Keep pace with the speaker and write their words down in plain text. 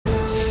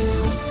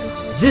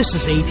This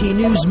is AP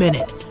News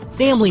Minute.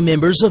 Family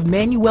members of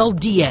Manuel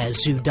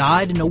Diaz, who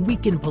died in a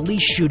weekend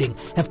police shooting,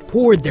 have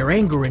poured their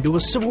anger into a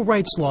civil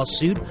rights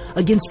lawsuit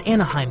against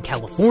Anaheim,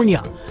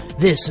 California.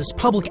 This as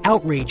public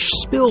outrage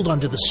spilled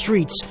onto the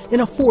streets in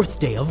a fourth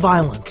day of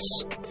violence.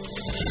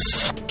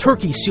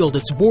 Turkey sealed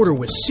its border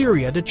with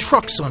Syria to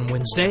trucks on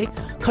Wednesday,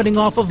 cutting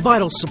off a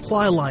vital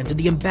supply line to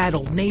the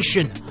embattled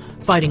nation.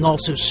 Fighting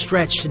also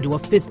stretched into a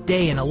fifth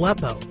day in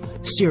Aleppo,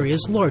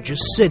 Syria's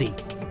largest city.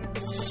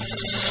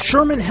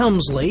 Sherman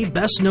Hemsley,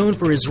 best known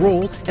for his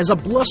role as a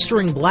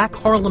blustering black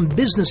Harlem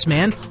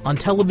businessman on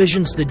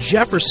television's The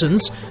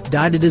Jeffersons,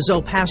 died at his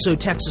El Paso,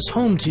 Texas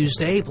home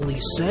Tuesday,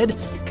 police said.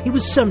 He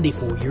was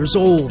 74 years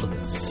old.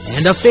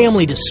 And a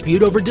family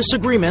dispute over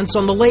disagreements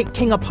on the late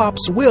King of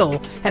Pop's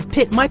will have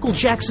pit Michael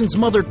Jackson's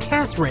mother,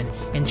 Catherine,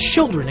 and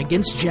children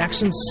against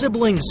Jackson's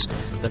siblings.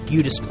 The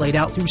feud is played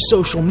out through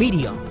social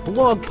media,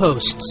 blog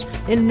posts,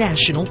 and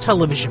national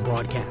television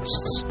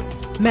broadcasts.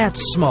 Matt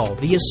Small,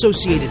 The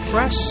Associated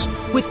Press,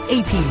 with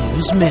AP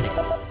News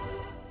Minute.